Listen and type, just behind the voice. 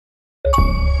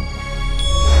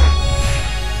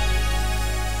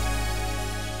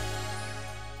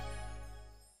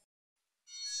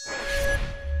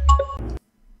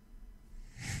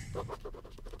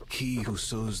He who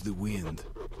sows the wind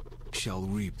shall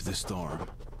reap the storm.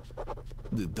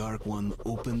 The Dark One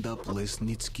opened up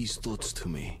Lesnitsky's thoughts to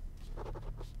me.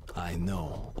 I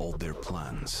know all their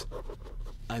plans.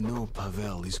 I know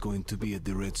Pavel is going to be at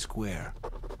the Red Square,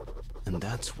 and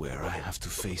that's where I have to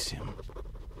face him,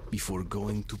 before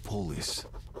going to Polis.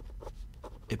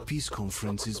 A peace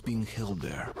conference is being held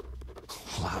there.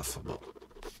 Laughable.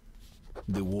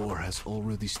 The war has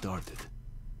already started.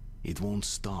 It won't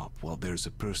stop while there's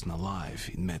a person alive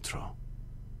in Metro.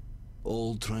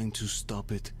 All trying to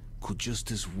stop it could just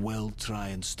as well try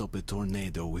and stop a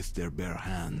tornado with their bare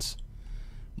hands.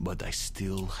 But I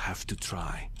still have to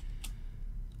try.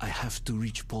 I have to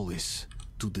reach Polis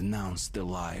to denounce the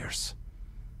liars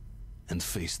and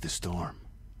face the storm.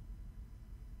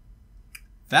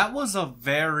 That was a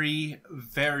very,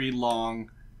 very long,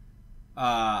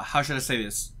 how should I say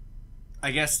this?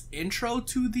 I guess intro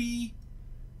to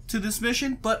this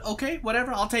mission, but okay,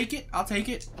 whatever, I'll take it, I'll take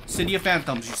it. City of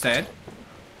Phantoms, you said.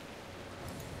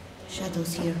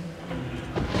 Shadows here.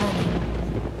 Many.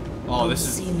 Oh, this Don't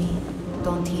is... see me,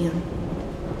 don't hear.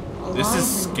 This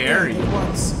is Alive and scary. dead at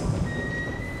once.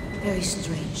 Very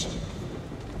strange.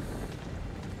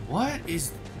 What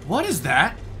is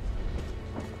that?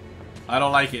 I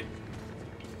don't like it.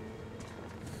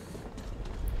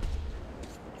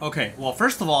 Okay, well,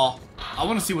 first of all, I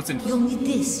want to see what's in here. You'll need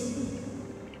this.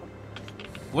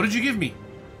 What did you give me?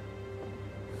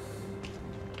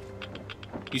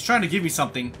 He's trying to give me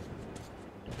something.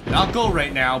 And I'll go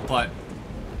right now, but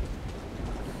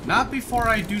not before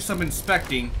I do some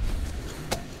inspecting.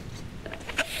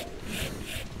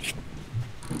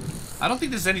 I don't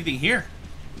think there's anything here.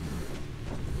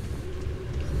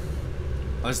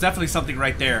 Oh, there's definitely something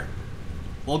right there.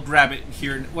 We'll grab it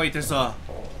here. Wait, there's a...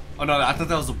 Oh, no, I thought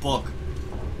that was a book.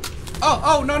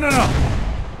 Oh, no.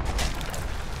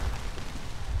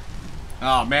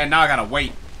 Oh, man, now I gotta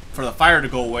wait for the fire to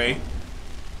go away.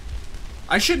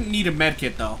 I shouldn't need a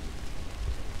medkit, though.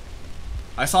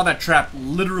 I saw that trap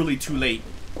literally too late.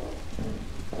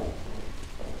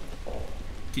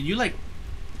 Can you, like,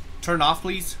 turn off,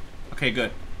 please? Okay,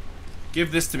 good.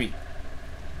 Give this to me.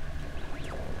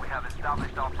 We have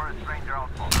established our first ranger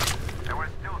outpost, and we're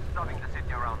still studying the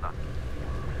city around us.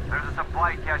 There's a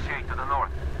supply cache to the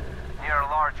north, near a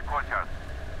large courtyard.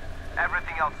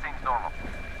 Everything else seems normal.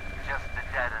 Just the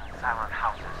dead and silent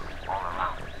houses all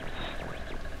around.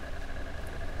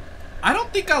 I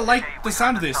don't think I like the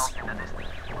sound of this.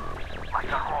 Like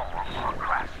a roar or a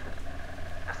crash.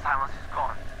 The silence is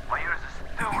gone. My ears are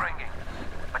still ringing.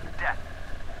 But death,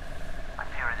 I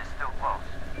fear it is still close.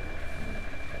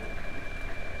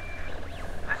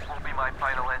 This will be my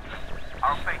final entry.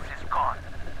 Our base is gone.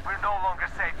 We're no longer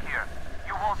safe here.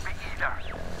 You won't be either.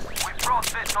 We brought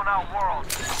this on our world.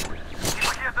 If you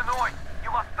hear the noise,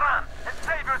 you must run and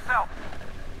save yourself.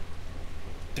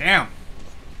 Damn.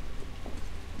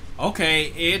 Okay,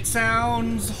 it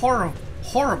sounds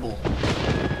horrible.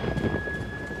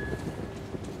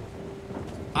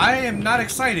 I am not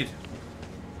excited.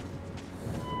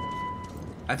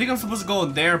 I think I'm supposed to go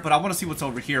in there, but I want to see what's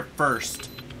over here first.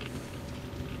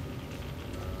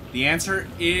 The answer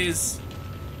is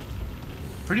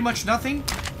pretty much nothing.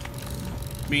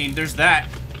 I mean, there's that.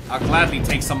 I'll gladly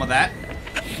take some of that.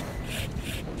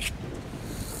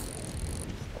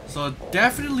 So it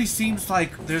definitely seems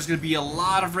like there's going to be a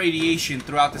lot of radiation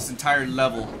throughout this entire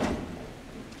level.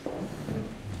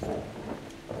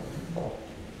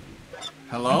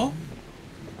 Hello?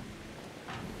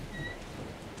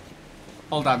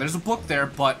 Hold on, there's a book there,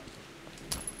 but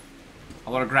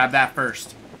I want to grab that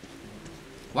first.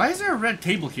 Why is there a red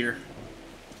table here?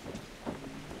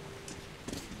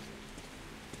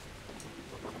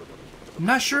 I'm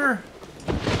not sure.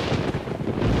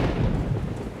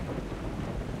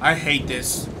 I hate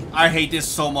this. I hate this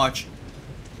so much.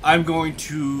 I'm going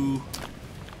to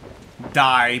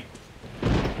die.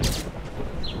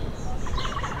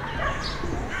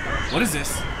 What is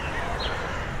this?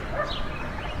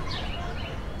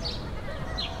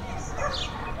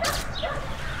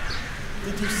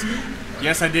 Did you see?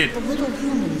 Yes, I did. The little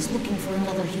human is looking for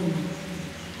another human.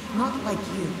 Not like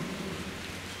you.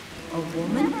 A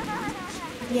woman?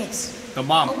 Yes. The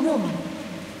mom. A woman.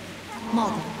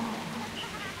 Mother.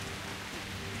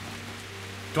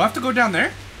 Do I have to go down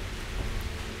there?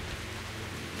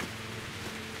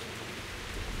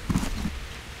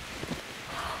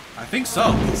 I think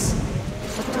so. Yes.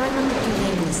 But try not to do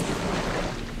aimlessly.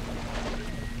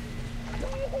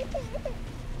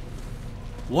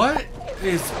 What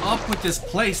is up with this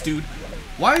place, dude?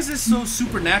 Why is this so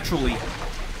supernaturally?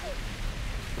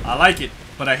 I like it,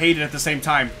 but I hate it at the same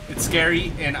time. It's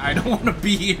scary, and I don't want to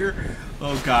be here.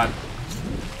 Oh, God.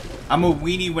 I'm a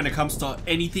weenie when it comes to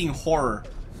anything horror.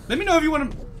 Let me know if you want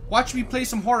to watch me play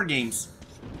some horror games.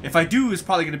 If I do, it's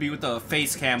probably going to be with the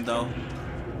face cam, though.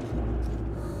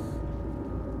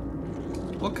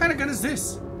 What kind of gun is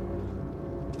this?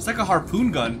 It's like a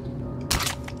harpoon gun.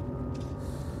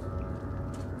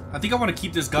 I think I want to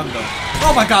keep this gun, though.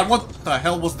 Oh my god, what the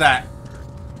hell was that?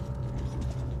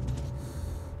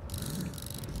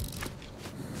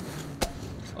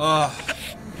 Ugh.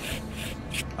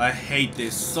 I hate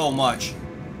this so much.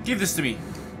 Give this to me.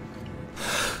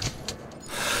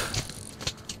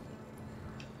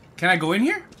 Can I go in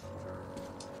here?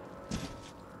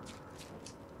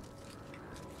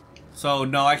 So,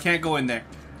 no, I can't go in there.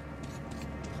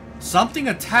 Something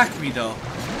attacked me, though.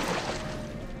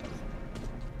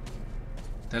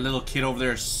 That little kid over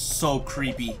there is so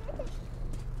creepy.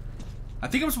 I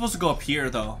think I'm supposed to go up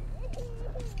here, though.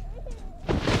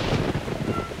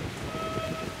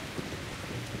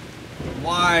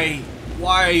 Why?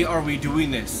 Why are we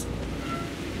doing this?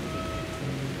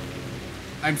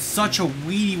 I'm such a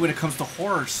weenie when it comes to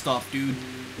horror stuff, dude.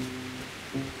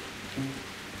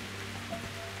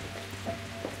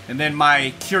 And then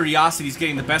my curiosity is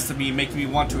getting the best of me and making me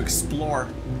want to explore.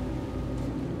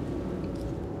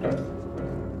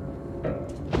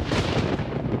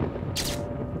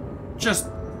 Just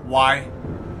why?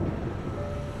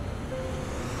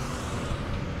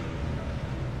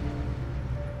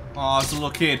 Oh, it's a little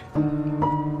kid.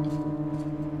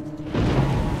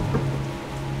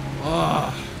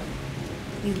 Ugh.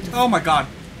 Oh my god.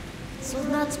 So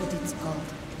that's what it's called.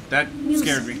 That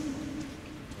scared me.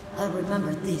 I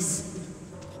remember this.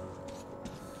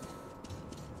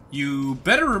 You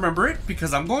better remember it,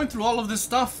 because I'm going through all of this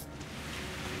stuff.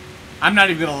 I'm not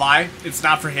even gonna lie. It's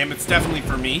not for him. It's definitely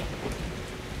for me.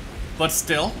 But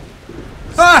still.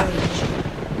 Ah!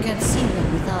 I can't see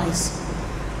them with eyes.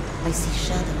 I see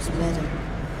shadows better.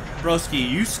 Broski,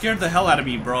 you scared the hell out of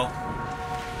me, bro.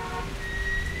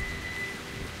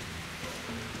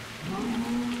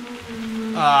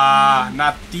 Ah,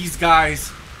 not these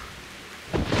guys.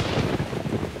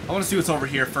 I want to see what's over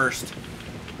here first.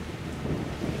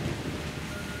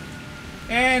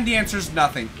 And the answer is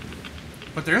nothing.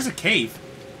 But there is a cave.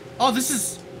 Oh, this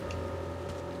is...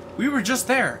 We were just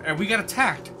there, and we got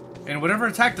attacked. And whatever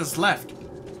attacked us left.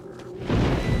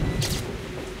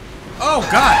 Oh,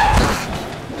 God!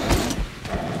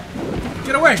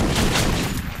 Get away!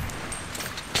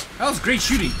 That was great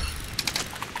shooting.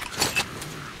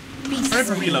 Ready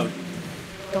for reload.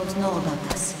 Don't know about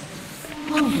us.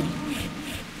 Hungry.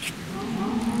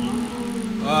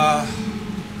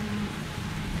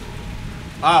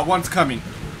 One's coming.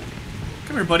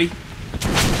 Come here, buddy.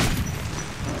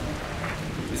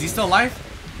 Is he still alive?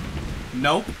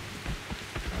 Nope.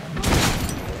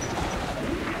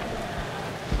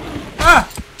 Ah!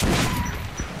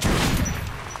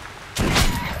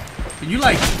 Can you,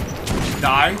 like,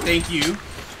 die? Thank you.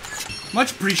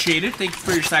 Much appreciated. Thank you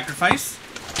for your sacrifice.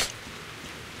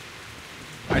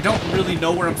 I don't really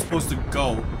know where I'm supposed to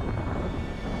go.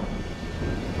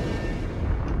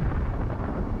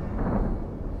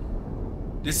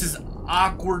 This is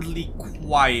awkwardly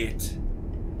quiet.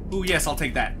 Ooh, yes, I'll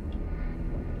take that.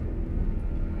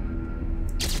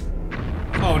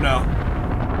 Oh, no.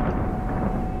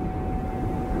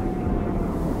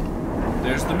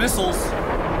 There's the missiles.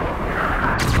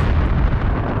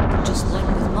 Just like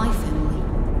with my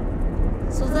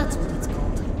family. So that's what it's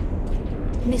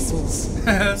called. Missiles.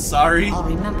 Sorry. I'll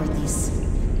remember this.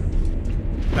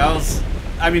 That was...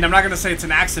 I mean, I'm not gonna say it's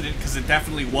an accident, because it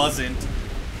definitely wasn't.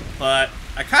 But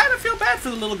I kind of feel bad for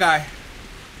the little guy.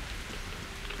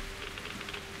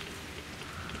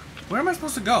 Where am I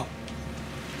supposed to go?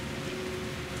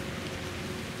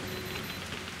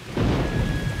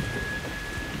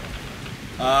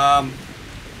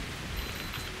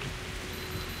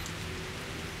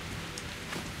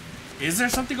 Is there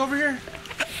something over here?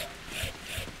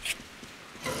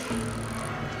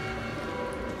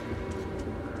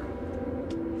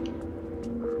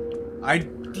 I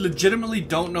legitimately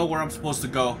don't know where I'm supposed to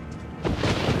go.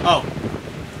 Oh.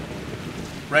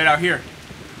 Right out here.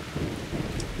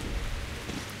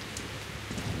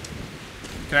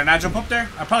 Can I not jump up there?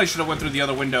 I probably should have went through the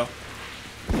other window.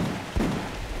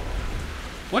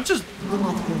 What just... Do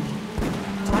not worry.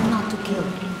 Try not to kill.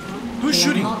 Who's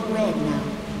shooting? They are not red now.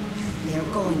 They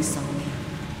are going somewhere.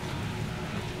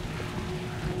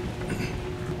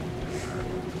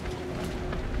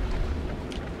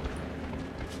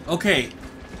 Okay.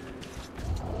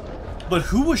 But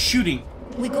who was shooting?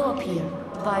 We go up here.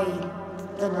 By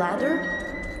the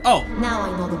ladder? Oh, Now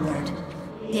I know the word.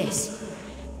 Yes.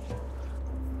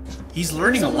 he's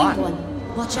learning a There's lot. winged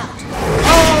one. Watch out.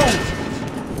 Oh!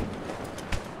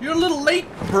 You're a little late,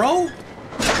 bro.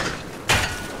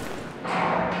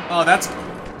 Oh, that's...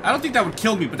 I don't think that would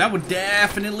kill me, but that would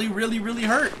definitely really, really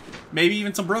hurt. Maybe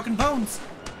even some broken bones.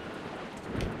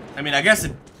 I mean, I guess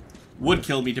it would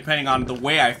kill me depending on the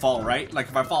way I fall, right? Like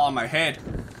if I fall on my head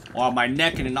or on my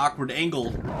neck in an awkward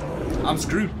angle, I'm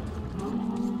screwed.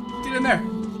 Get in there.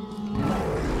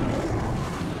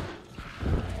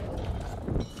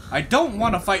 I don't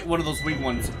want to fight one of those winged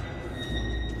ones.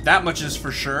 That much is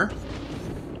for sure.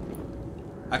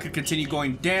 I could continue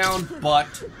going down, but...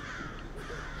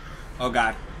 Oh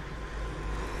god.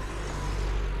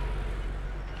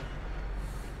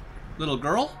 Little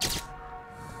girl?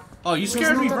 Oh, you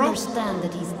scared me, bro. He does not understand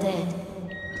that he's dead.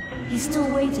 He's still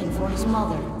waiting for his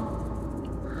mother.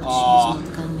 But she's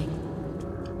not coming.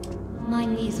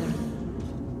 Mine neither.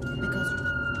 Because...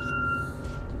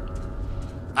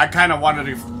 I kind of wanted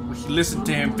to listen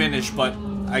to him finish, but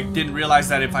I didn't realize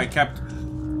that if I kept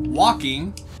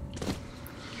walking,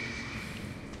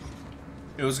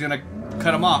 it was gonna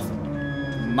cut him off.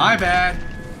 My bad.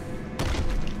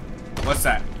 What's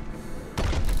that?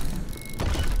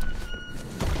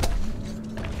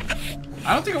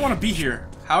 I don't think I want to be here.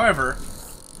 However,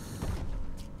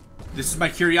 this is my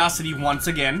curiosity once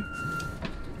again,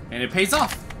 and it pays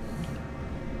off.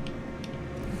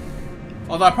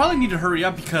 Although I probably need to hurry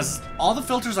up because all the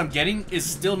filters I'm getting is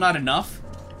still not enough.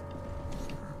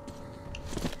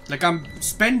 Like I'm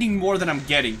spending more than I'm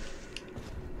getting.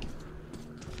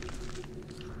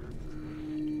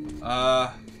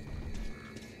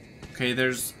 Okay,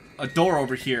 there's a door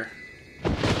over here.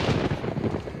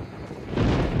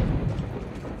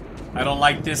 I don't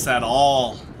like this at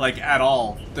all. Like, at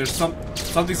all. There's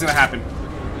something's gonna happen.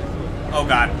 Oh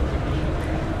god.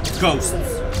 Ghosts.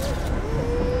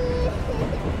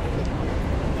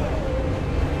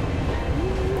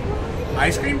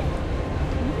 Ice cream?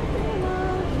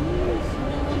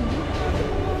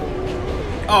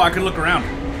 Oh, I can look around.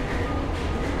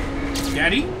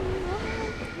 Daddy?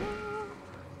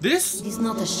 This? It is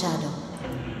not a shadow.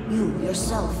 You,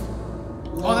 yourself.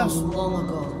 Oh, that's... long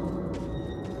ago.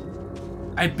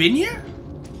 I've been here?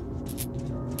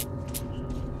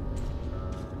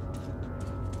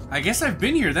 I guess I've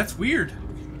been here. That's weird.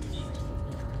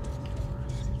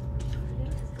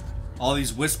 All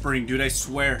these whispering, dude, I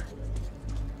swear.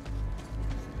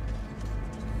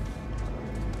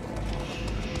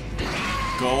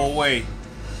 Go away.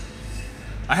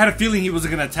 I had a feeling he was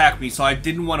gonna attack me, so I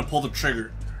didn't want to pull the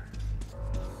trigger.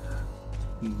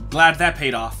 I'm glad that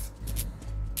paid off.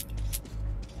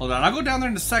 Hold on, I'll go down there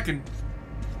in a second.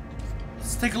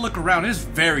 Let's take a look around. It is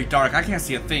very dark. I can't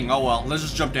see a thing. Oh well, let's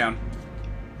just jump down.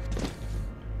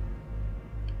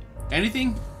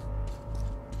 Anything?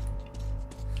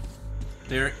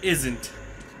 There isn't.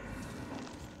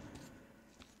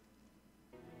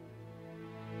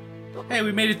 Hey,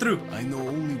 we made it through. I know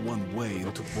only one way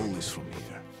into Polis from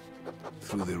here.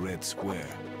 Through the Red Square.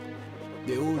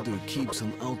 The Order keeps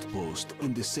an outpost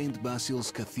in the St.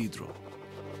 Basil's Cathedral.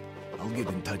 I'll get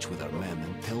in touch with our men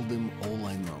and tell them all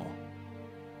I know.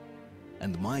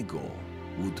 And my goal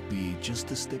would be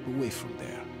just a step away from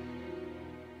there.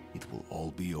 It will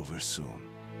all be over soon.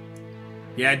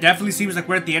 Yeah, it definitely seems like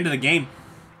we're at the end of the game.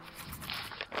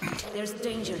 There's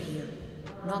danger here.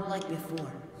 Not like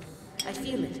before. I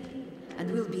feel it.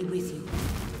 And we'll be with you.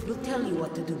 We'll tell you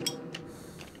what to do.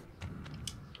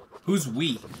 Who's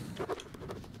we?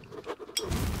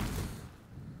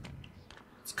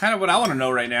 It's kind of what I want to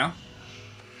know right now.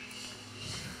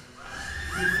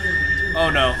 Oh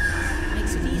no.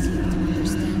 Makes it easier to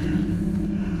understand me.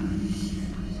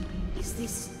 Is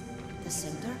this the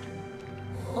center?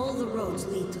 All the roads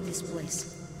lead to this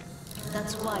place.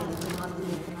 That's why we cannot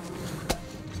leave.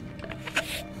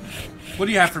 What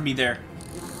do you have for me there?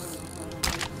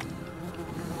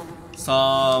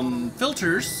 Some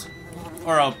filters.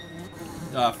 Or a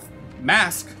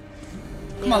mask.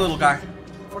 Come on, little guy.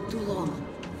 For too long.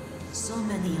 So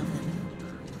many of them.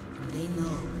 They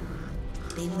know.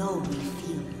 They know we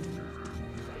feel.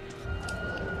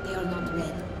 They are not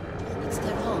red. It's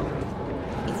their home.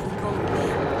 If we go away,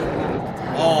 they won't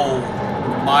attack. Oh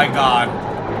my god.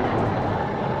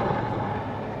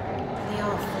 They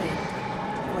are afraid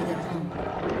for their home.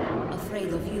 Afraid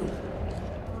of you.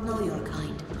 Know your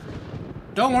kind.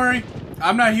 Don't worry.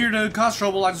 I'm not here to cause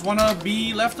trouble. I just want to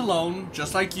be left alone,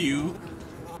 just like you.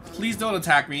 Please don't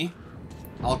attack me.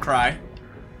 I'll cry.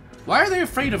 Why are they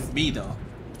afraid of me, though?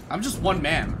 I'm just one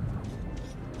man.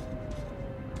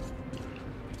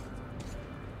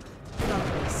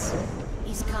 Darkness.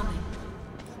 He's coming.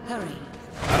 Hurry.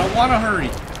 I don't want to hurry.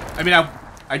 I mean,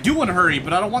 I do want to hurry,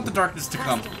 but I don't want the darkness to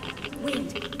come.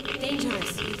 Wind.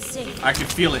 Dangerous. It's safe. I can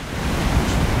feel it.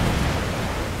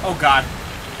 Oh god.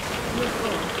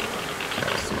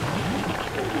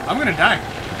 I'm gonna die.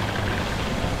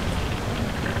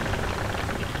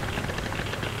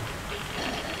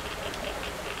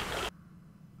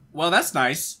 Well, that's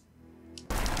nice.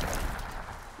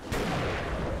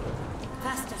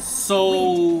 Faster.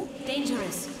 So,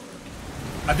 Dangerous.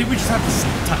 I think we just have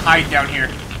to hide down here.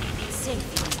 It's safe.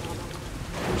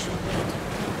 We should wait.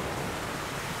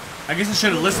 I guess I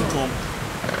should have listened to him.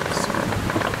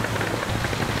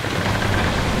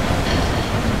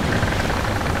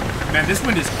 Man, this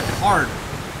wind is hard.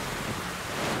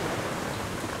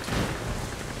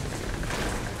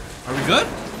 Are we good?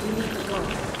 We need to go.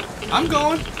 I'm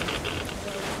going.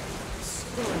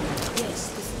 Storm. Yes,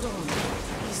 the storm.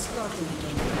 He's starting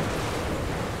again.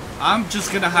 I'm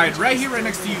just gonna hide right here, right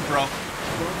next to you, bro. Go.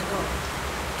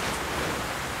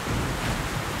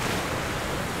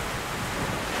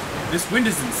 This wind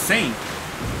is insane. You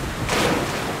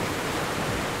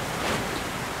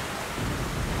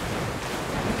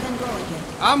can go again.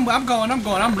 I'm going.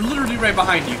 I'm literally right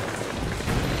behind you.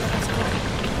 Let us go.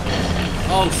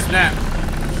 Oh, snap.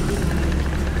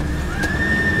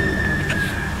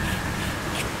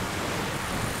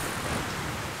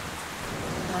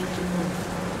 Time to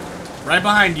move. Right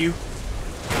behind you.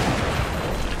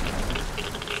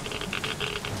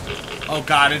 Oh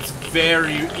god, it's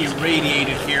very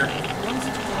irradiated here. Once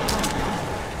to go home.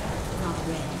 Not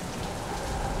ready.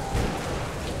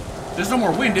 There's no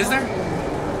more wind, is there? You better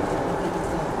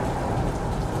go.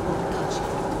 I won't touch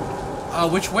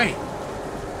you. Which way?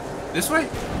 This way?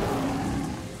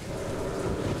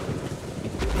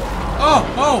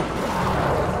 Oh!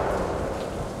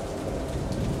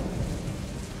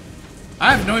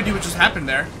 I have no idea what just happened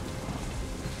there.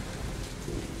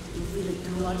 You feel it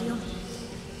through audio?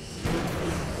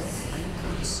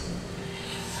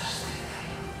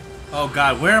 Oh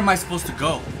god, where am I supposed to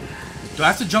go? Do I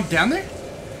have to jump down there?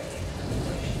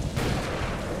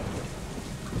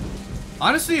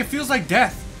 Honestly, it feels like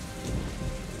death.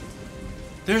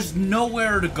 There's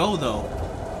nowhere to go, though.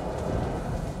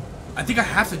 I think I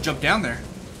have to jump down there.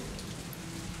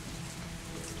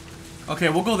 Okay,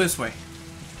 we'll go this way.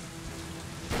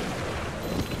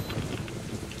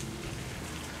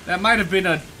 That might have been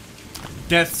a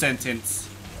death sentence.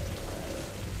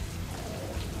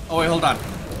 Oh, wait, hold on.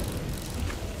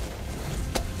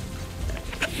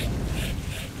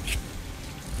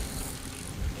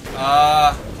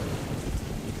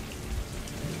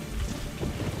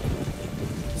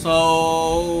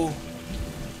 So,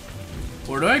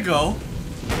 where do I go?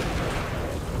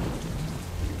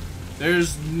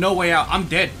 There's no way out. I'm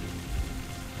dead.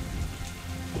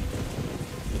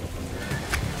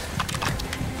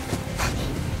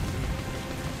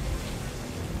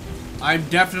 I'm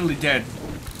definitely dead.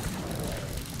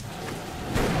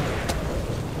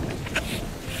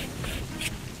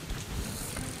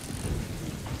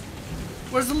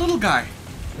 Where's the little guy?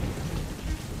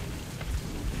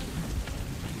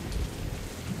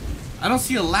 I don't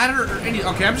see a ladder or any...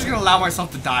 Okay, I'm just gonna allow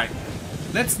myself to die.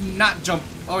 Let's not jump...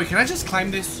 Oh, wait, can I just climb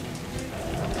this?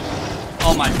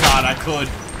 Oh my god, I could.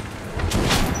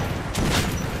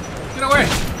 Get away!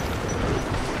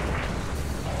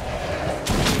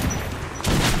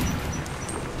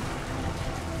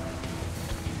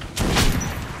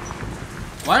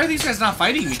 Why are these guys not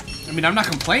fighting me? I mean, I'm not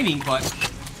complaining, but...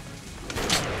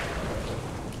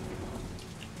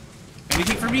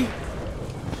 Anything for me?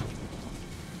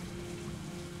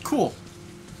 Cool.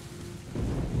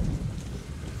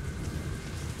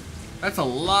 That's a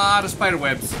lot of spider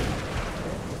webs.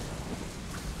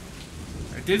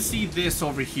 I did see this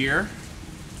over here.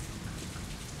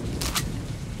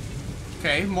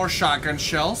 Okay, more shotgun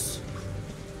shells.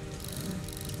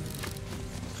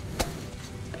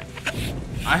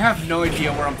 I have no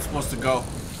idea where I'm supposed to go.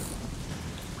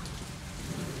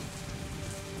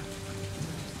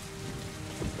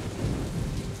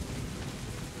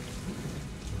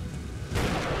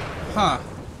 Huh.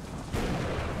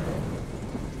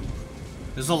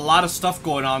 There's a lot of stuff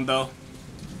going on, though.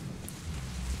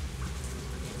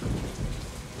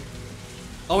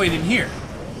 Oh, wait, in here.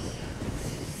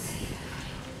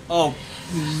 Oh,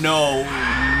 no.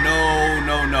 No,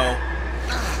 no, no.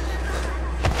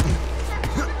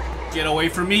 Get away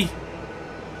from me.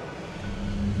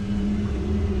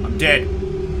 I'm dead.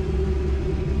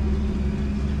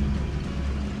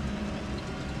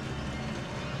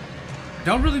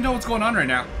 Don't really know what's going on right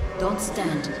now. Don't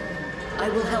stand. I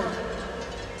will help.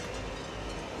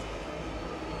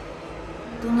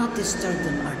 Do not disturb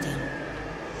them, Artyom.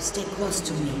 Stay close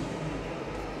to me.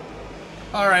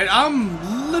 Alright,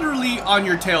 I'm literally on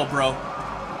your tail, bro.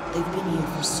 They've been here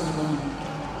for so long.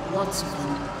 Lots of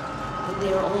them. but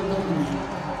they are all lonely.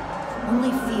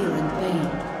 Only fear and pain.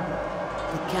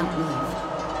 They can't leave,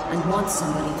 and want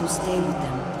somebody to stay with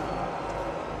them.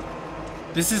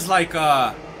 This is like,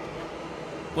 what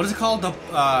is it called?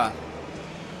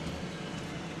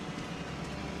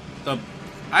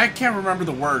 I can't remember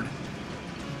the word.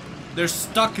 They're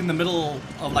stuck in the middle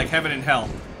of like heaven and hell.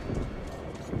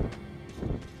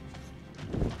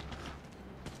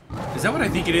 Is that what I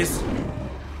think it is?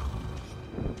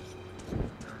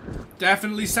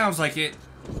 Definitely sounds like it.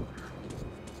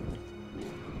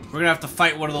 We're gonna have to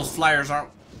fight one of those flyers, aren't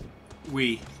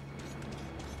we?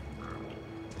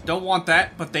 Don't want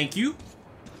that, but thank you.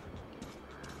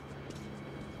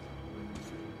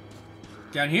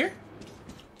 Down here?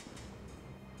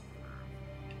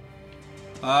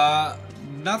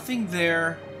 Nothing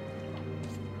there.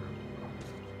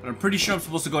 But I'm pretty sure I'm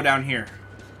supposed to go down here.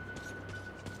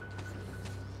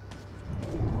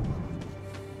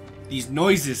 These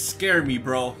noises scare me,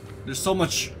 bro. There's so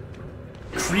much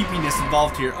creepiness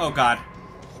involved here. Oh, God.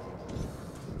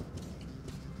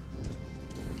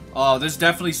 Oh, this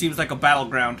definitely seems like a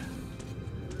battleground.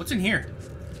 What's in here?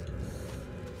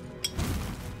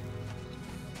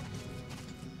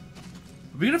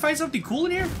 Are we gonna find something cool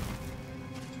in here?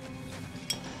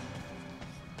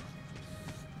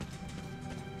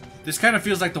 This kind of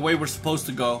feels like the way we're supposed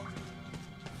to go.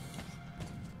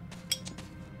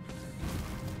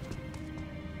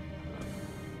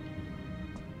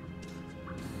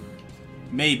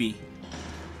 Maybe.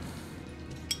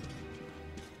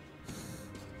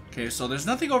 Okay, so there's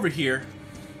nothing over here.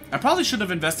 I probably should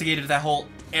have investigated that whole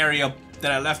area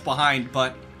that I left behind,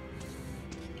 but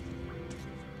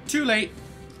too late.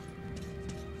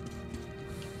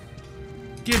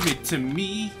 Give it to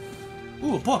me.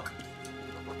 Ooh, a book.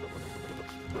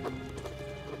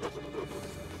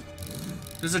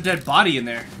 There's a dead body in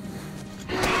there.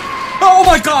 Oh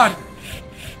my God!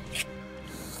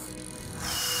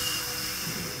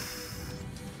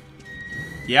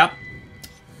 Yep.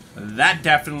 That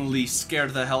definitely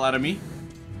scared the hell out of me.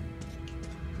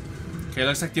 Okay,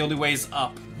 looks like the only way is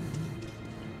up.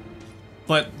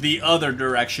 But the other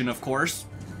direction, of course.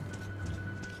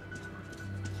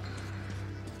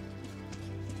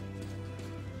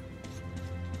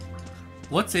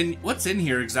 What's in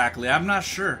here exactly? I'm not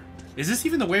sure. Is this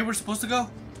even the way we're supposed to go?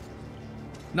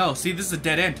 No, see, this is a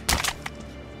dead end.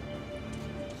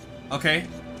 Okay.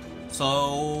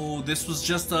 So this was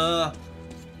just a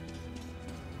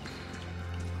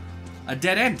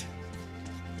dead end,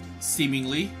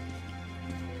 seemingly.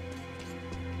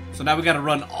 So now we gotta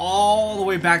run all the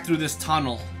way back through this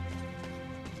tunnel.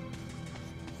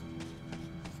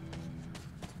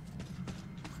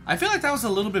 I feel like that was a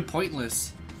little bit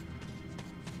pointless.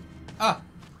 Ah.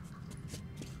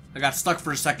 I got stuck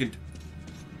for a second.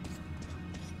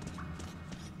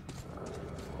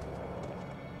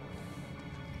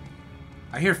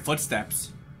 I hear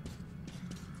footsteps.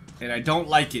 And I don't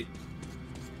like it.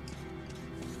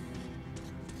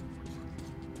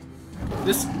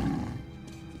 This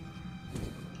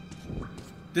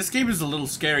game is a little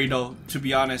scary though, to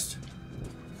be honest.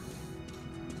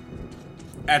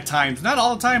 At times. Not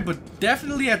all the time, but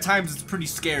definitely at times it's pretty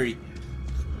scary.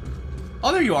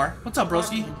 Oh, there you are. What's up,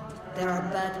 broski? There are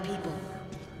bad people.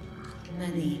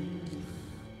 Many.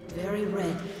 Very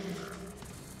red.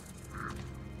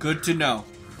 Good to know.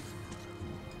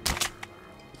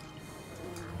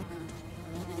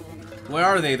 Where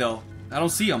are they, though? I don't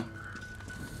see them.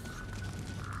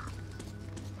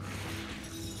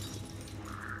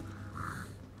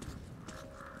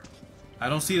 I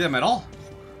don't see them at all.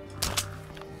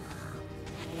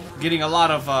 Getting a lot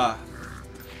of,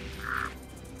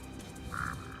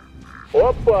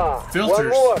 Oppa! filters. One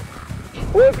more!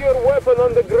 Put your weapon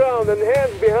on the ground and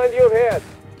hands behind your head.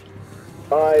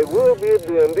 I will be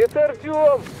damned. It's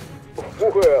Artyom.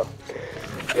 Well,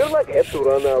 you're lucky to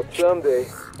run out someday.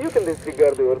 You can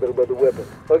disregard the order by the weapon,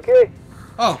 okay?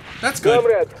 Oh, that's good.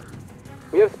 Comrade,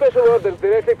 we have special orders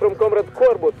directly from Comrade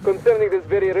Corbut concerning this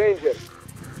very ranger.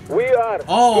 We are to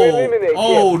eliminate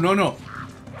him. No.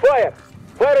 Fire!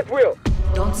 Fire at will!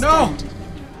 Don't No. stand.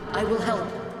 I will help.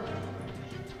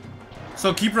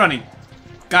 So keep running.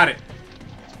 Got it.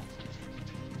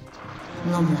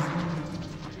 No more.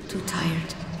 Too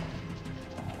tired.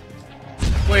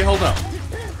 Wait, hold up.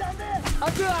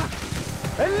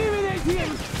 Eliminate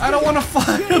him! I don't want to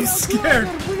fight. I'm scared.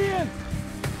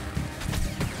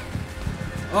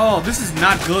 Oh, this is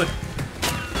not good.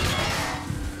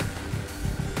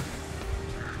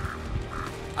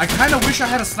 I kind of wish I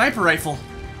had a sniper rifle.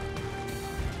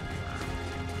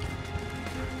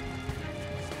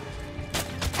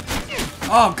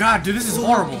 Oh god, dude, this is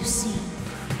horrible. You see.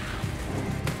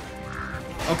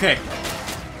 Okay.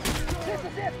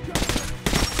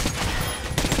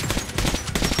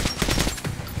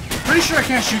 Pretty sure I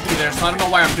can't shoot through there, so I don't know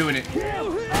why I'm doing it.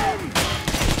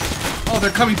 Oh,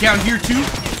 they're coming down here too?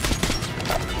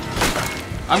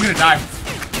 I'm gonna die.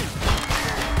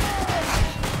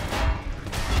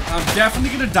 I'm definitely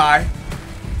gonna die.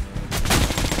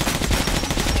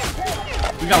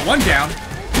 We got one down.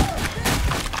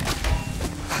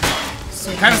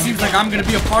 Kind of seems like I'm gonna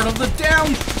be a part of the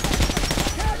down.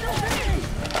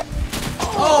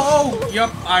 Oh,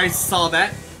 yep, I saw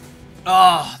that.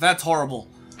 Ah, that's horrible.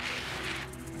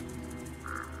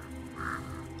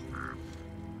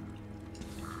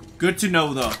 Good to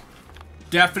know, though.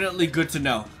 Definitely good to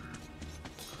know.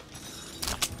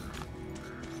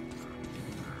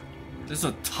 There's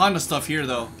a ton of stuff here,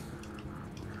 though.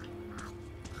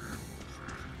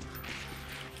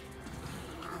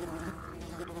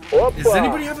 Opa, Does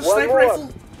anybody have a one sniper more.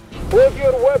 rifle? Put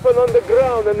your weapon on the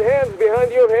ground and hands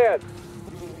behind your head.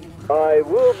 I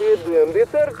will be damned.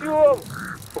 It's Artyom.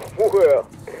 Well,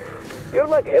 you're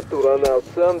like head to run out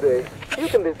someday. You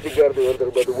can disregard the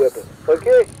order by the weapon,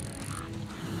 okay?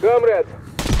 Comrade.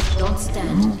 Don't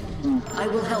stand. I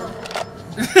will help.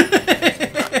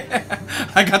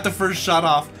 I got the first shot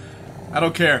off. I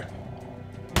don't care.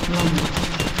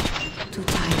 Too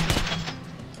tired.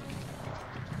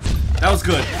 That was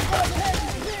good.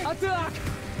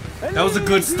 That was a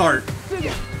good start.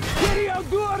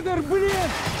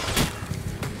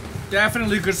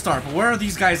 Definitely a good start. But where are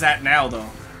these guys at now, though?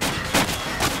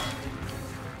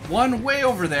 One way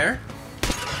over there.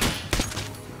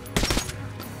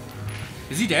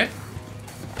 Is he dead?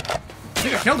 I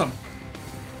think I killed him.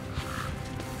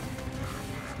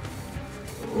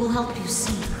 We'll help you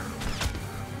see.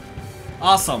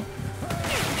 Awesome.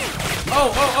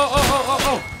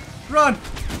 Oh. Run.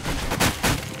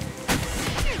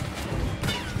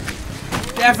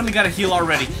 Definitely got to heal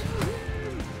already.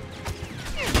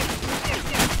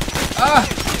 Ah.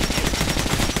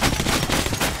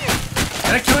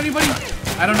 Did I kill anybody?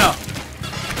 I don't know.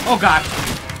 Oh, God.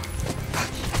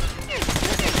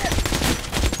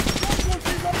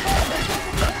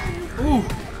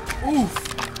 Ooh.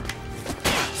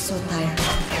 So tired.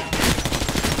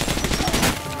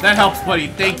 That helps, buddy.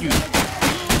 Thank you.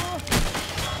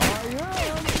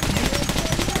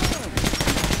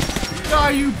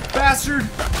 Die, you bastard.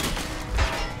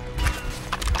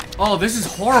 Oh, this is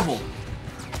horrible.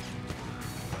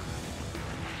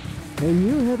 And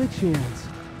you had a chance.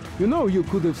 You know you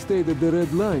could have stayed at the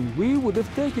red line. We would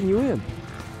have taken you in.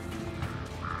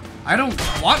 I don't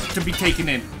want to be taken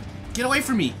in. Get away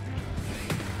from me.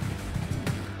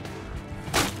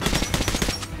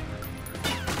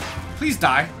 Please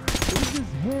die. Just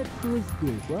head to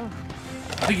escape, huh?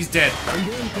 I think he's dead. And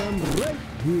then come right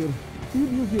here. You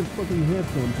use your fucking head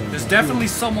sometimes. There's definitely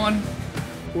someone.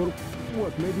 Or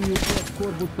what? Maybe you got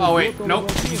Corvus. Oh wait, nope.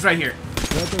 He's right here.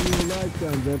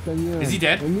 Is he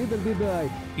dead? And neither did I.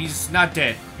 He's not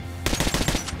dead.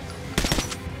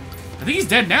 I think he's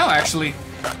dead now, actually.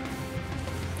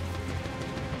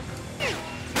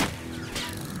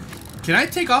 Can I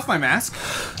take off my mask?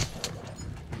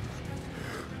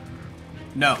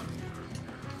 No.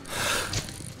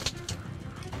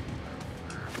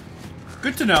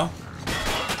 Good to know.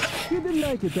 You didn't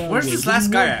like it, Where's this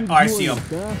last guy at? Oh, I see him.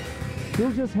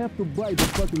 You'll just have to buy the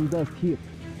fucking dust hit.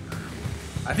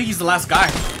 I think he's the last guy.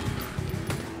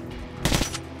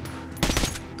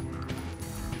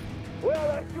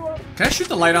 Can I shoot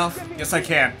the light off? Yes, I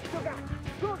can.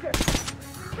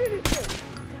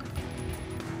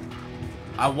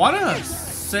 I wanna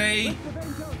say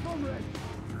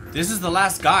this is the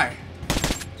last guy.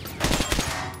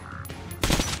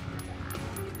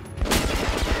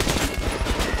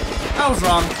 I was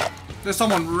wrong. There's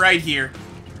someone right here.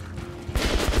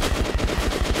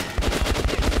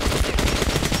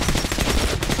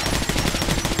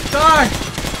 Die!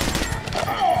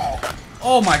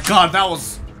 Oh my god, that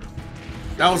was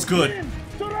good.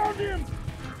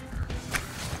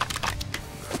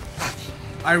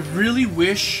 I really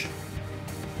wish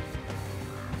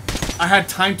I had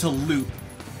time to loot.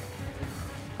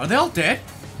 Are they all dead?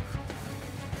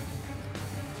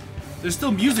 There's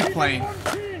still music playing.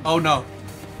 Oh no.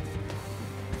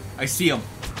 I see them.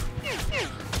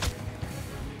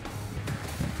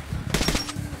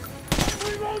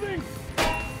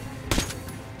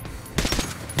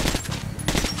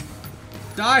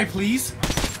 Die, please.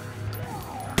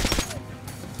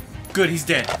 Good, he's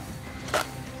dead.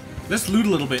 Let's loot a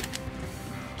little bit.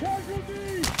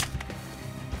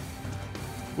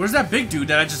 Where's that big dude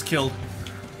that I just killed?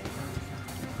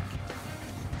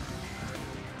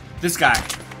 This guy.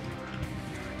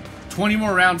 20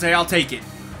 more rounds, hey, I'll take it.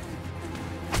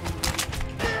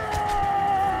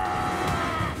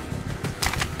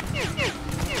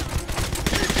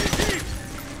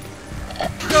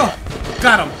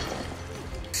 Got him.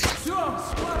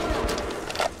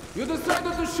 You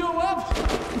decided to show up?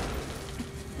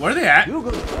 Where are they at? You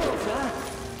got balls, huh?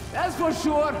 That's for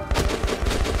sure.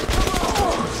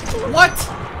 What?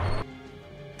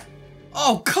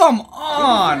 Oh, come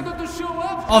on. Decided to show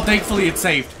up? Oh, thankfully it's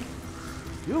saved.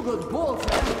 You got balls,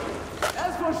 huh?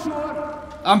 That's for sure.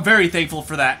 I'm very thankful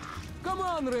for that. Come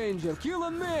on, Ranger, kill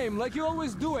and maim like you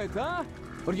always do it, huh?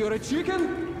 Or you're a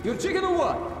chicken? You're chicken or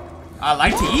what? I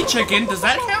like to eat chicken. Does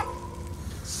that count?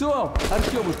 So,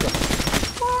 Artyomушка.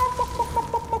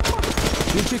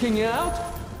 You checking out?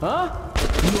 Huh?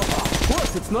 No, of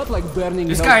course, it's not like burning.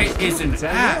 This guy healthy is an students, I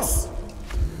know. ass.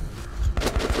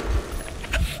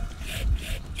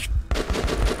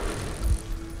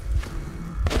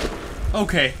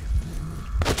 Okay.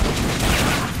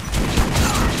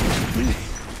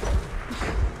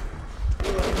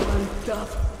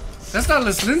 That's not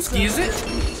Leslinsky, is it?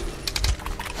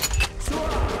 So,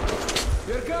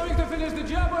 you're coming to finish the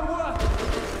job or what?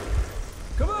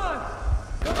 Come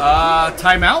on!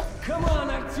 Timeout? Come on,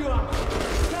 Artyom!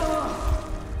 Come on!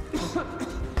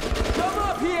 Come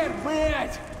up here,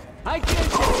 блядь! I can't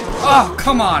get you! Oh,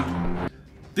 come on.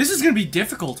 This is gonna be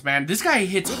difficult, man. This guy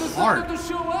hits You decided hard. to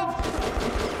show up?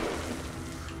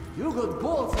 You got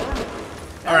balls, huh?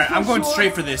 Alright, I'm That's going for straight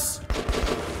sure. for this.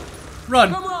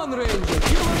 Run. Come on, Ranger!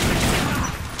 Kill him!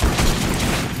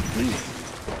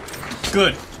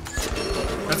 Good.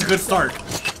 That's a good start.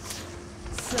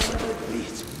 Son of a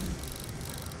bitch!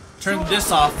 Turn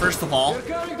this off, first of all. You're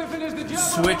coming to finish the job?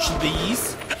 Switch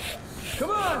these.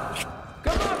 Come on!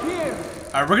 Come up here!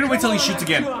 Alright, we're gonna wait till he shoots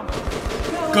again. Come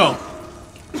Go.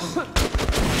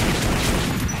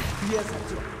 Yes,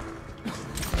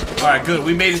 Artyom. Alright, good.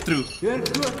 We made it through. You're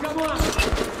good. Come on.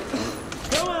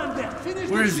 Come on, then. Finish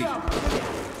Where the is he? job.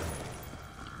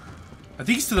 I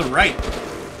think he's to the right.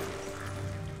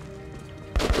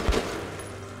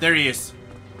 There he is.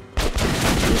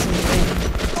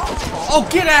 Oh,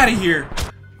 get out of here!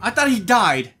 I thought he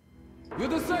died. You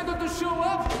decided to show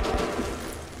up?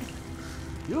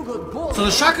 You got balls. So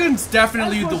the shotgun's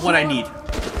definitely the what I need.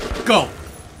 Go.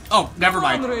 Oh, never Come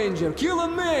on, mind. Ranger. Kill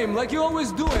and maim like you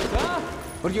always do it, huh?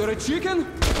 Or you're a chicken?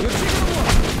 You're chicken or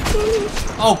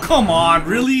what? Oh, come on,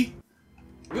 really?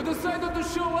 You decided to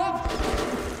show up?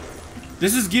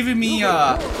 This is giving me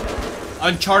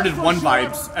Uncharted 1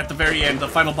 vibes at the very end, the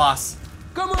final boss.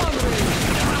 Come on, Ranger.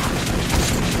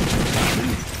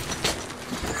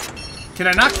 Can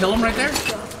I not kill him right there?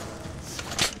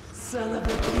 Son of a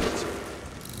bitch.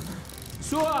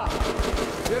 So,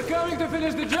 you're coming to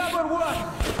finish the job or what?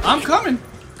 I'm coming.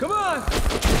 Come on.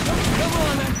 Come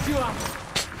on, Artyom.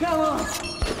 Come on.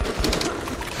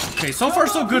 Okay, so far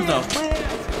so good though.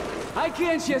 I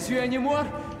can't chase you anymore,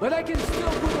 but I can still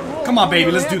put a roll. Come on, through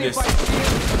baby, your let's head do if this. I see it.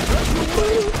 Don't you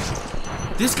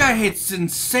worry. This guy hits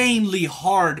insanely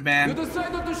hard, You man.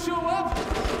 decided to show up?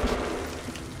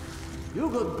 You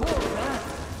got balls, huh?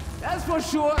 That's for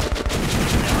sure.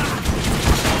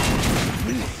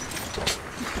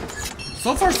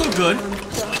 So far so good.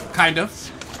 Kind of.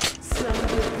 Son of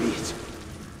a bitch.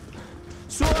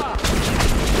 So,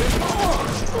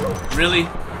 Really?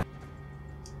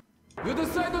 you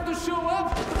decided to show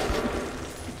up?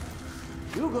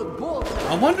 You got balls,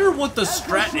 huh? I wonder what the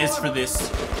strat is for this.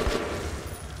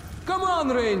 Come on,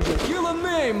 Ranger. Kill and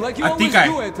maim like you I always think I-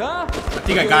 do it, huh? I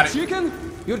think I You're got a it. Chicken?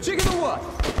 You're chicken or what?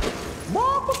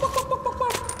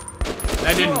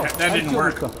 That didn't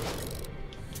work.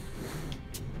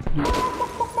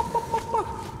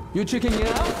 You checking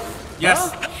out?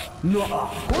 Yes. Huh? No,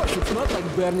 of course, it's not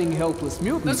like burning helpless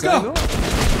mutants. Let's go. I know.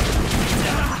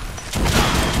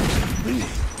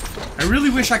 I really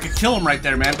wish I could kill him right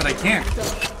there, man, but I can't.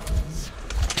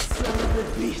 Son of a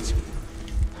bitch.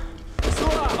 So,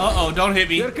 Uh-oh, don't hit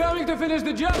me. you're coming to finish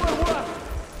the job or what?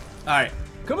 Alright,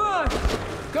 Come on!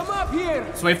 Come up here!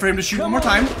 let's wait for him to shoot one Come more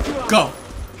time. on, Go.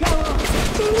 Come on!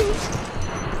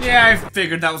 Yeah, I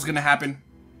figured that was gonna happen.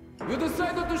 You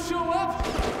decided to show up?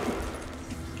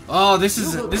 Oh, this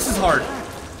is hard.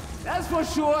 That's for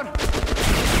sure.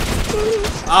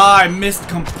 Ah, I missed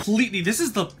completely. This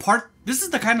is the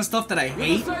kind of stuff that I You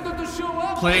hate decided to show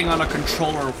up? playing on a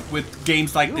controller with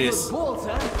games like You this. got balls,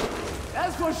 huh?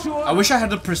 That's for sure. I wish I had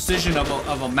the precision of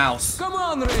a mouse. Come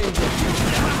on, Ranger.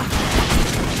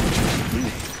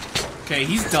 Okay,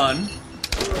 he's done.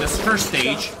 This first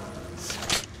stage.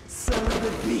 Son of a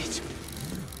bitch.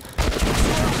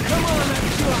 Come on,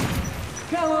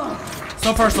 Artyom. Come on.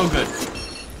 So far, so good.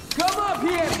 Come up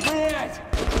here, блядь.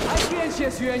 I can't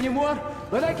chase you anymore,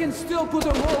 but I can still put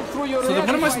a hole through your So head then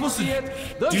what am I if supposed to see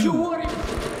it. Don't do? you worry.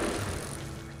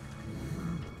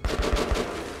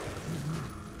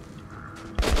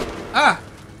 Ah!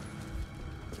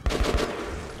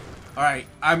 Alright,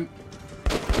 I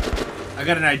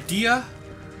got an idea.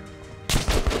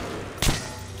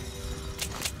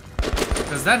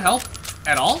 Does that help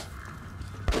at all?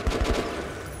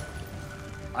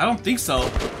 I don't think so.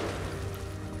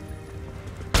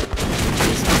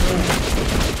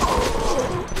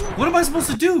 What am I supposed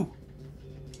to do?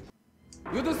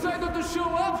 You decided to show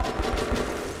up?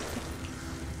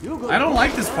 I don't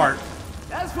like this part.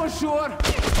 That's for sure.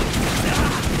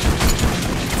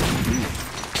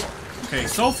 Okay,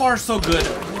 so far so good.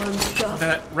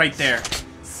 That right there.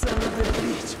 Son of a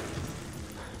bitch.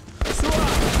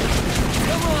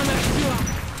 Come on,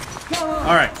 Come on.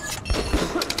 All right.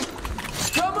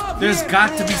 Come up There's here,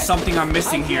 got to be man. something I'm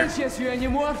missing I here. can't chase you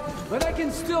anymore, but I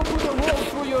can still put a hole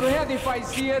through your head if I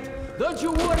see it. Don't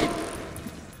you worry.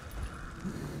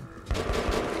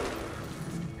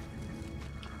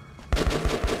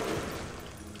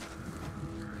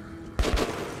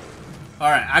 All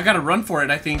right, I gotta run for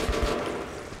it, I think.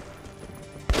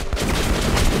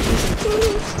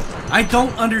 I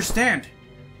don't understand.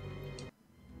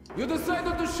 You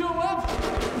decided to show up?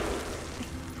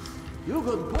 You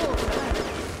got balls, huh?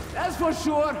 That's for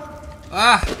sure.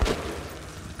 Ah,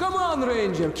 Come on,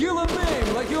 Ranger, kill a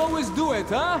name like you always do it,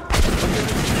 huh?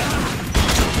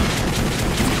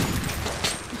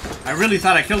 I really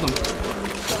thought I killed him.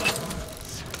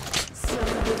 Son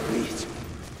of a bitch.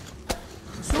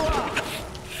 Swap!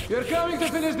 You're coming to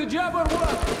finish the job or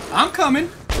what? I'm coming.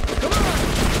 Come on!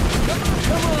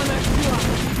 Come on, Swap!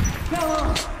 Come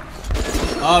on!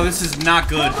 Oh, this is not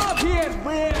good. Come up here,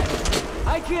 man!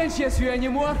 I can't chase you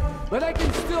anymore, but I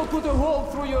can still put a hole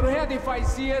through your head if I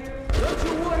see it. Don't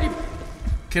you worry.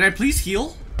 Can I please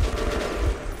heal?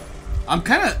 I'm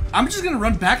just gonna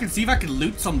run back and see if I can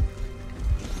loot some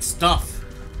stuff.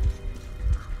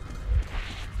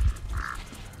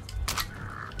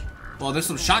 Well, there's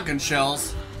some shotgun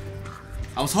shells.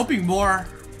 I was hoping more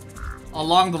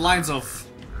along the lines of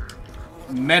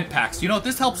med packs. You know what?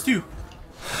 This helps too.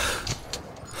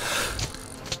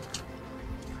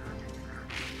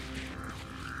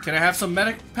 Can I have some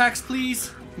medic packs,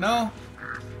 please? No?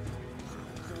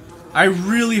 I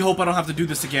really hope I don't have to do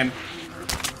this again.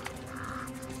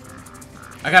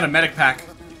 I got a medic pack.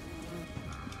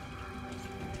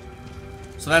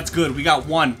 So that's good. We got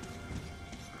one.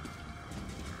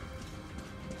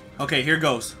 Okay, here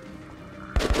goes.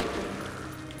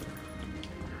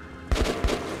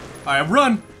 Alright,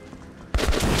 run!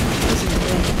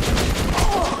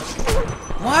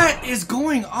 What is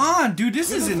going on, dude?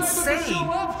 This is insane.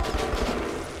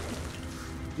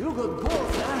 You got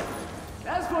balls, huh?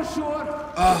 That's for sure.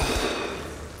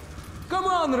 Come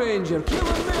on, Ranger, kill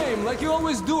a name like you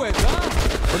always do it, huh?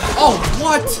 Oh,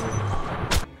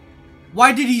 what?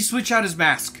 Why did he switch out his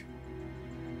mask?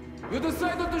 You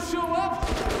decided to show up?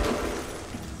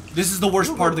 This is the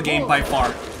worst part of the game by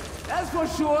far. That's for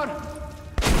sure.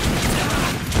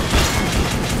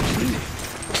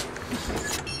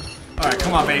 Alright,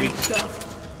 come on, baby.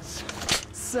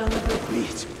 Son of a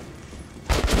bitch.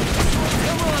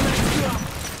 Come on, let's go.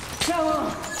 Come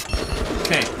on.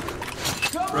 Okay,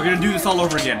 we're gonna do this all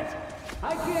over again.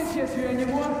 I can't chase you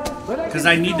anymore, but I Because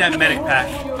I need that medic pack,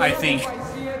 I think.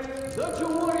 Don't you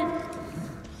worry.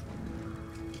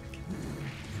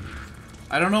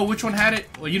 I don't know which one had it.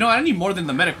 Well, you know, I need more than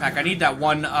the medic pack. I need that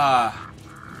one,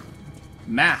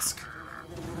 mask.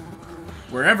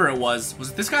 Wherever it was.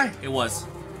 Was it this guy? It was.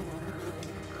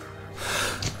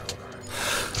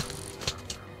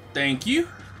 Thank you.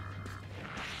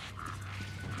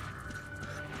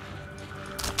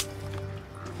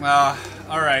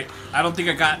 Alright. I don't think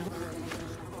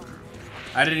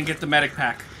I didn't get the medic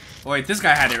pack. Oh wait, this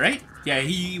guy had it, right? Yeah,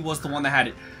 he was the one that had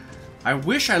it. I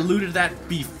wish I looted that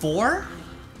before.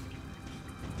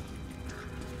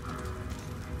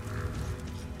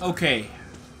 Okay.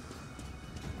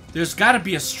 There's gotta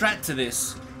be a strat to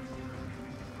this.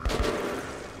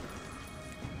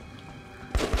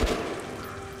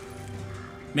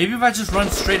 Maybe if I just run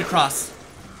straight across.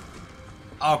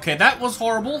 Okay, that was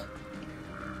horrible.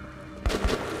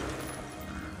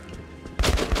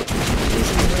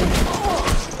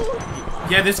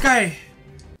 Yeah, this guy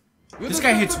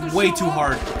hits way too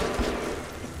hard.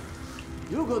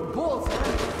 You got balls, huh?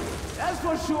 That's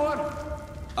for sure.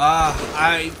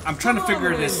 I'm trying to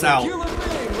figure this out. Kill a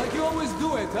name like you always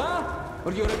do it, huh?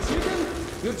 Or you're a chicken?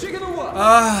 You're chicken or what?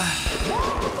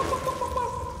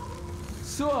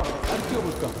 So,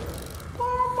 Артемушка.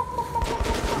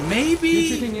 Maybe. You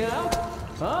checking out?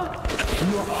 Huh?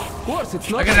 No, of course it's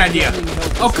not. I got an idea.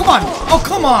 Oh, come on! Oh,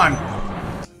 come on!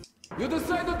 You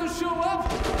decided to show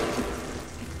up?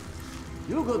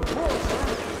 You got balls,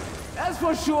 huh? That's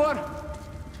for sure.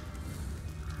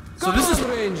 So this is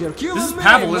Ranger. Kill this is a man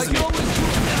Pavel, like isn't you it? always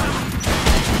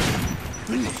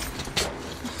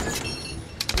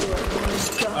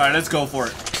do. All right, let's go for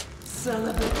it. Son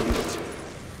of a bitch.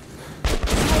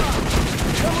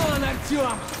 Come on,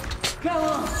 Artyom. Come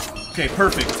on. Okay,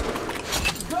 perfect.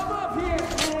 Come up here,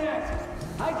 man.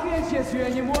 I can't chase you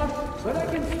anymore, but I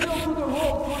can still put a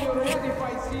hole through your head if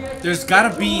I see it. There's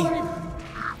gotta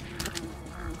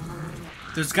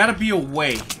be a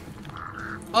way.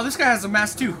 Oh, this guy has a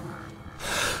mask too.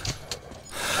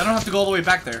 I don't have to go all the way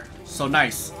back there. So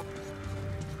nice.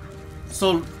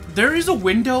 So there is a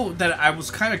window that I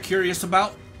was kind of curious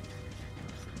about.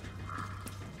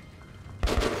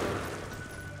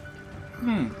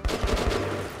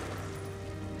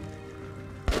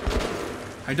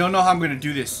 I don't know how I'm gonna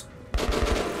do this,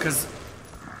 because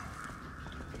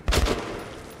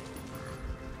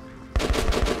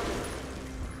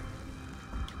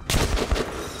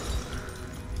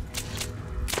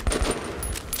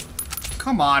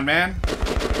come on, man.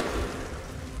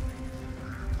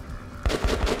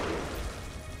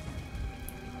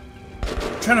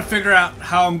 I'm trying to figure out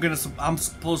how I'm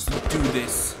supposed to do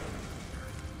this.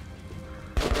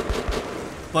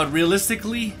 But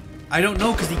realistically, I don't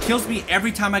know, because he kills me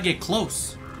every time I get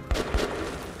close.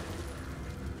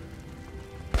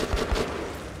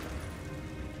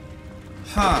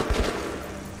 Huh.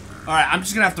 Alright, I'm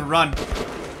just gonna have to run.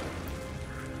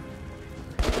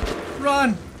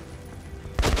 Run!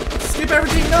 Skip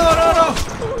everything! No, no, no!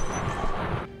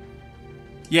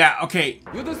 Yeah, okay.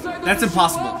 You decided That's to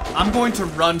impossible. show up? I'm going to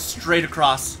run straight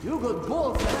across. You got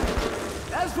balls, man.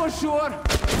 That's for sure.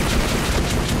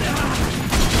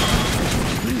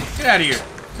 Get out of here.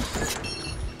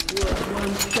 You are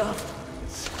one tough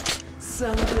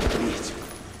son of a bitch.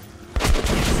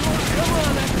 Come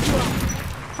on, Artyom.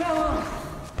 Come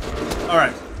on.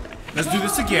 Alright. Let's do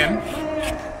this again.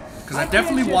 Because I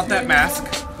definitely want that mask.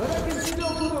 But I can still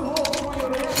put a hole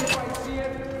through your head if I see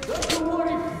it. Don't you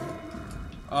worry.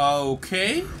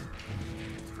 Okay.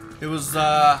 It was,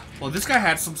 well, this guy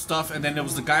had some stuff, and then there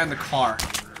was the guy in the car.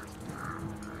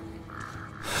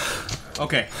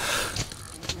 Okay.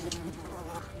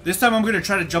 This time I'm gonna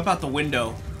try to jump out the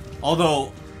window.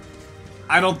 Although,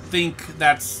 I don't think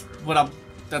that's what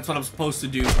I'm supposed to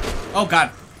do. Oh, God.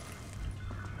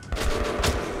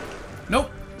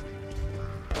 Nope.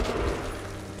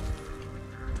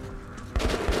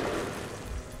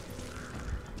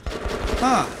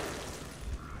 Huh.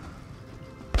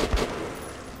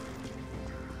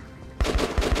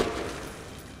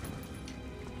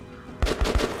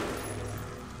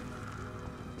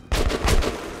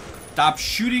 Stop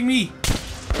shooting me.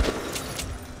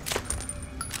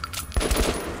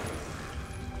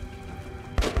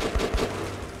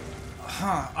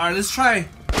 Huh. Alright, let's try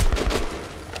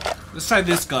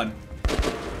this gun.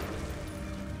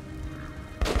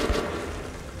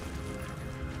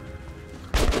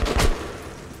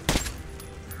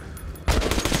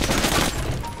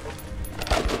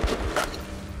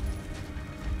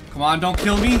 Come on, don't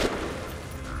kill me.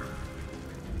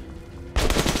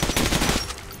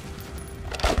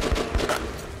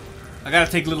 I gotta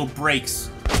take little breaks.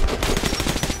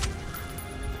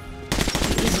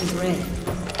 He isn't red.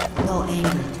 No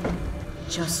anger.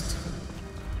 Just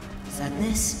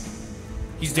sadness.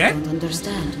 He's I dead? don't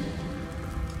understand.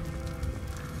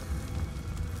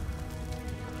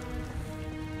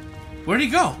 Where'd he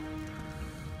go?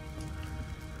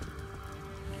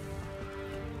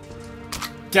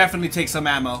 Definitely take some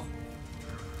ammo.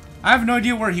 I have no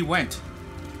idea where he went.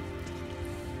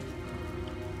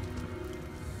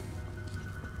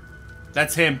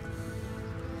 That's him.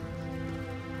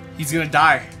 He's gonna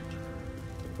die.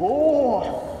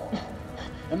 Oh,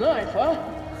 a knife, huh?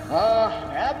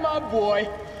 That's my boy.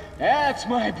 That's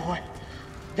my boy.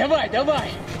 Давай, давай.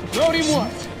 No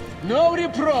remorse. No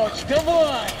reproach.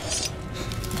 Давай.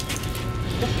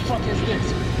 The fuck is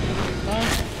this?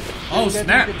 Oh, You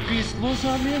snap. letting the beast loose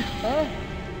on me? Huh?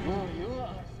 Oh, you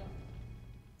are.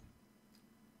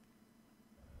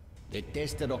 The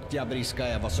test of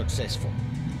Oktyabrskaya was successful.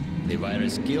 The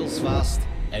virus kills fast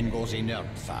and goes inert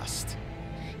fast.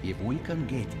 If we can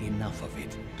get enough of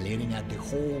it, clearing out the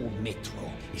whole metro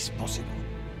is possible.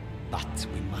 But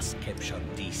we must capture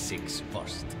D6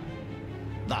 first.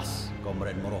 Thus,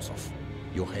 Comrade Morozov,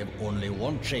 you have only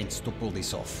one chance to pull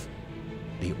this off.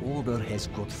 The Order has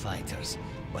good fighters,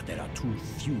 but there are too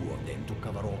few of them to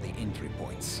cover all the entry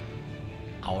points.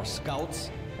 Our scouts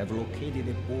have located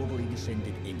a orderly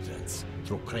descended entrance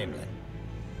through Kremlin.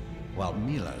 While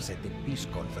Miller's at the peace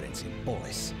conference in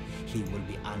Polis, he will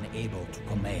be unable to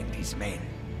command his men.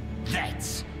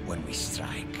 That's when we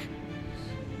strike.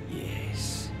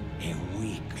 Yes, A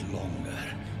week longer,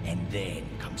 and then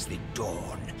comes the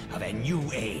dawn of a new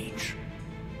age.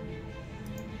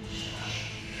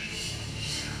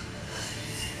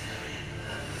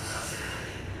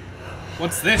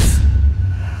 What's this?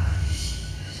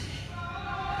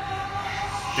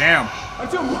 Damn.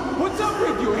 Artyom, what's up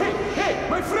with you? Hey,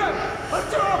 my friend!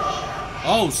 Artyom!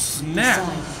 Oh, snap.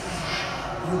 Decide.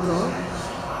 You go?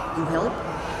 You help?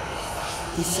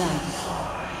 Decide.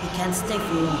 He can't stay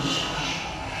for long.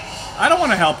 I don't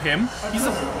want to help him. He's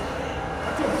a...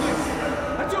 Artyom, please!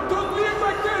 Artyom, don't leave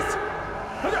like this!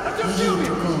 Artyom, kill me!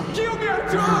 Kill me,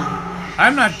 Artyom!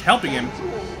 I'm not helping him.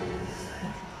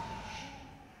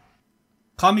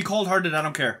 Call me cold-hearted, I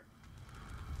don't care.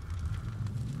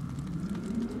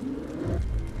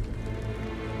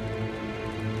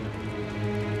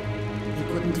 He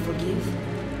couldn't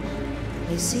forgive.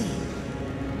 I see.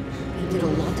 He did a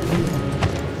lot of evil.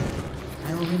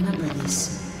 I'll remember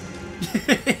this.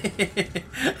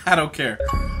 I don't care.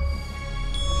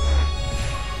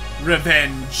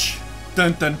 Revenge.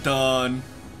 Dun dun dun.